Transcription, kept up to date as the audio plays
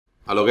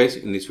Hello guys,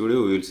 in this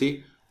video we will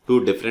see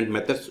two different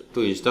methods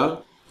to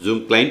install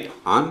Zoom client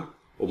on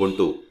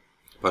Ubuntu.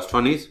 First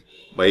one is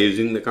by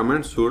using the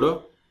command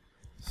sudo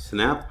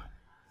snap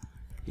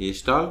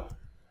install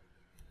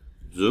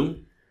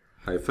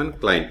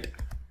zoom-client.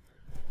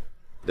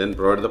 Then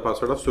provide the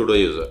password of sudo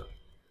user.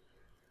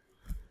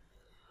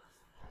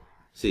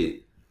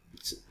 See,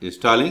 it's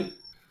installing.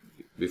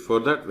 Before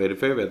that,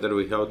 verify whether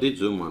we have the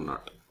Zoom or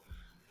not.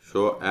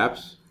 Show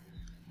apps,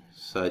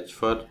 search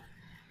for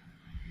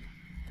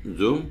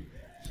Zoom.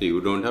 See,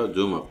 you don't have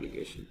Zoom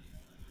application.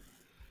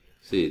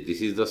 See, this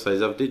is the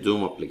size of the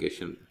Zoom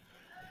application.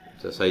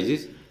 The size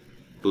is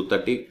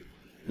 230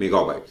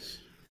 megabytes.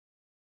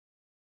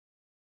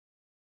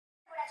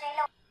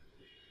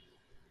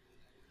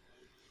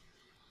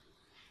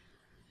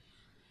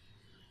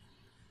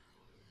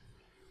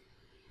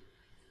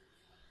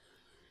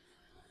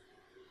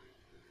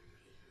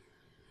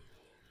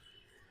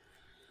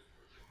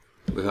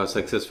 We have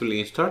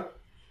successfully installed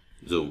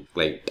Zoom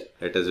client.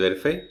 Let us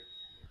verify.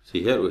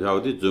 See, here we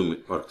have the Zoom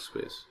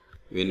workspace.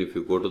 Even if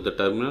you go to the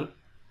terminal,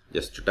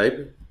 just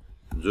type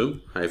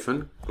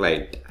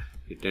zoom-client.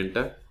 Hit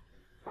enter.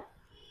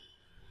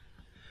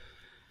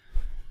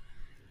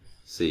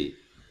 See,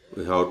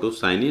 we have to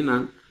sign in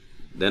and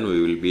then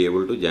we will be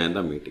able to join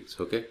the meetings.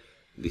 Okay,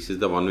 this is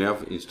the one way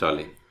of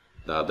installing.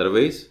 The other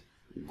way is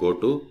go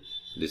to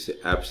this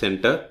app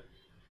center.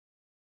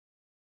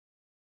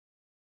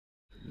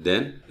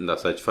 Then in the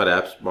search for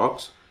apps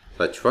box,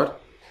 search for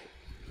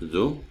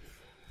Zoom,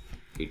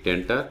 hit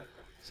enter.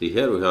 See,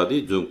 here we have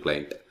the Zoom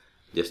client.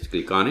 Just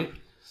click on it.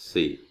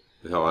 See,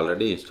 we have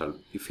already installed.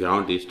 If you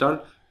haven't installed,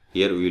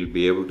 here we will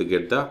be able to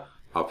get the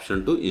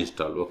option to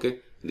install. Okay,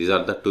 these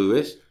are the two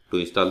ways to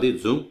install the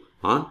Zoom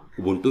on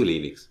Ubuntu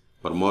Linux.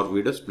 For more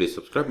videos, please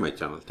subscribe my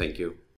channel. Thank you.